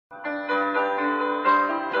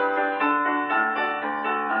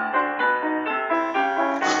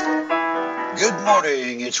Good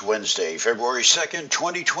morning. It's Wednesday, February 2nd,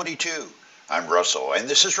 2022. I'm Russell, and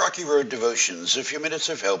this is Rocky Road Devotions, a few minutes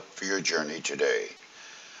of help for your journey today.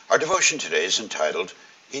 Our devotion today is entitled,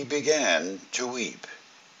 He Began to Weep.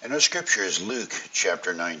 And our scripture is Luke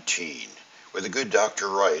chapter 19, where the good doctor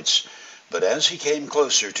writes, But as he came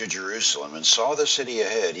closer to Jerusalem and saw the city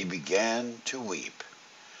ahead, he began to weep.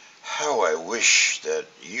 How I wish that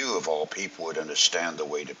you of all people would understand the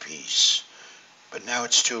way to peace. But now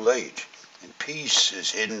it's too late, and peace is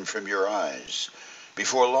hidden from your eyes.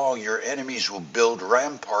 Before long, your enemies will build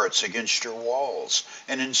ramparts against your walls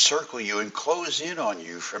and encircle you and close in on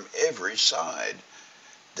you from every side.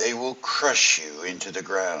 They will crush you into the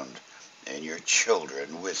ground, and your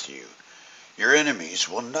children with you. Your enemies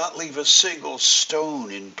will not leave a single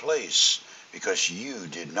stone in place, because you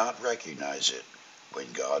did not recognize it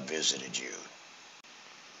when God visited you.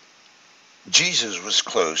 Jesus was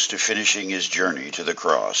close to finishing his journey to the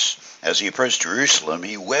cross. As he approached Jerusalem,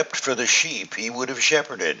 he wept for the sheep he would have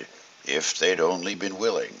shepherded, if they'd only been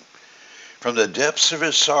willing. From the depths of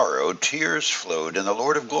his sorrow, tears flowed, and the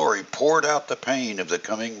Lord of glory poured out the pain of the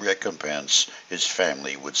coming recompense his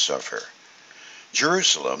family would suffer.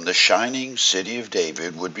 Jerusalem, the shining city of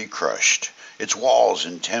David, would be crushed, its walls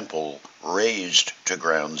and temple razed to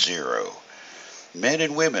ground zero. Men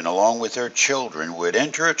and women, along with their children, would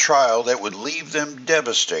enter a trial that would leave them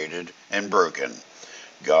devastated and broken.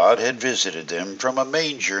 God had visited them from a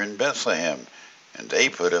manger in Bethlehem, and they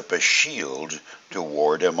put up a shield to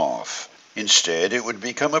ward him off. Instead, it would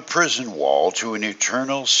become a prison wall to an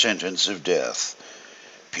eternal sentence of death.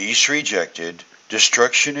 Peace rejected,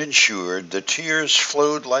 destruction ensured, the tears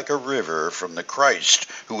flowed like a river from the Christ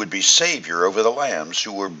who would be Savior over the lambs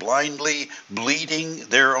who were blindly bleeding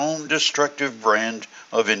their own destructive brand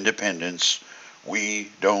of independence.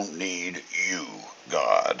 We don't need you,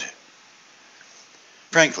 God.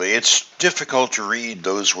 Frankly, it's difficult to read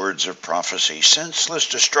those words of prophecy. Senseless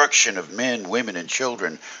destruction of men, women, and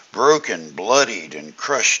children, broken, bloodied, and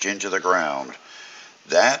crushed into the ground.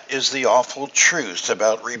 That is the awful truth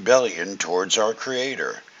about rebellion towards our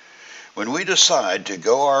Creator. When we decide to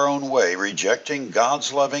go our own way, rejecting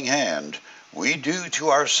God's loving hand, we do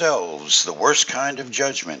to ourselves the worst kind of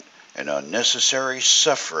judgment and unnecessary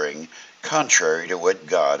suffering contrary to what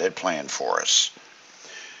God had planned for us.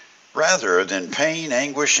 Rather than pain,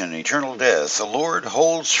 anguish, and eternal death, the Lord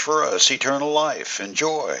holds for us eternal life and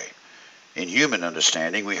joy. In human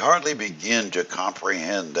understanding, we hardly begin to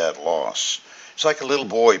comprehend that loss. It's like a little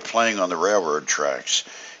boy playing on the railroad tracks.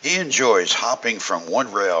 He enjoys hopping from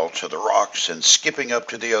one rail to the rocks and skipping up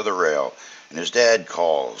to the other rail, and his dad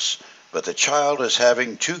calls. But the child is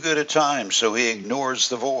having too good a time, so he ignores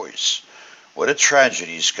the voice. What a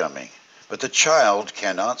tragedy is coming. But the child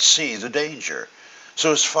cannot see the danger. So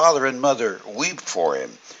his father and mother weep for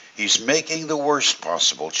him. He's making the worst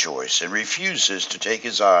possible choice and refuses to take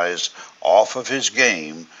his eyes off of his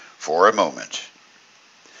game for a moment.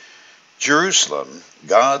 Jerusalem,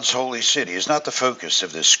 God's holy city, is not the focus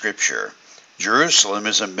of this scripture. Jerusalem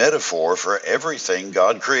is a metaphor for everything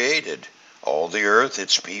God created. All the earth,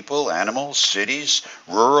 its people, animals, cities,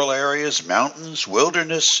 rural areas, mountains,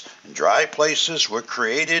 wilderness, and dry places were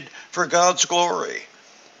created for God's glory.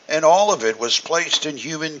 And all of it was placed in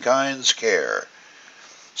humankind's care.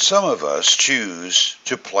 Some of us choose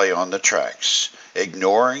to play on the tracks,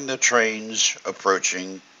 ignoring the train's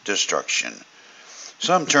approaching destruction.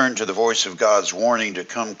 Some turn to the voice of God's warning to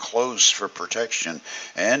come close for protection,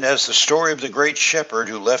 and as the story of the great shepherd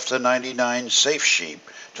who left the 99 safe sheep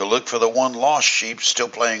to look for the one lost sheep still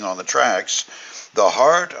playing on the tracks, the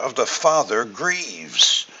heart of the Father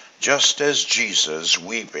grieves, just as Jesus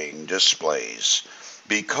weeping displays,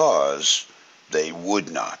 because they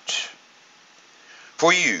would not.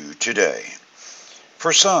 For you today,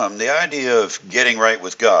 for some, the idea of getting right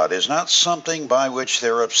with God is not something by which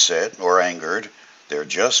they're upset or angered. They're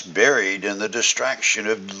just buried in the distraction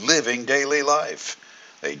of living daily life.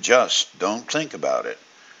 They just don't think about it.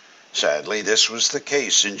 Sadly, this was the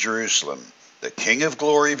case in Jerusalem. The King of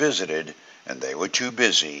Glory visited, and they were too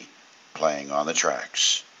busy playing on the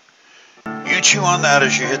tracks. You chew on that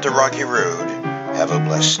as you hit the rocky road. Have a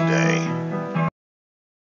blessed day.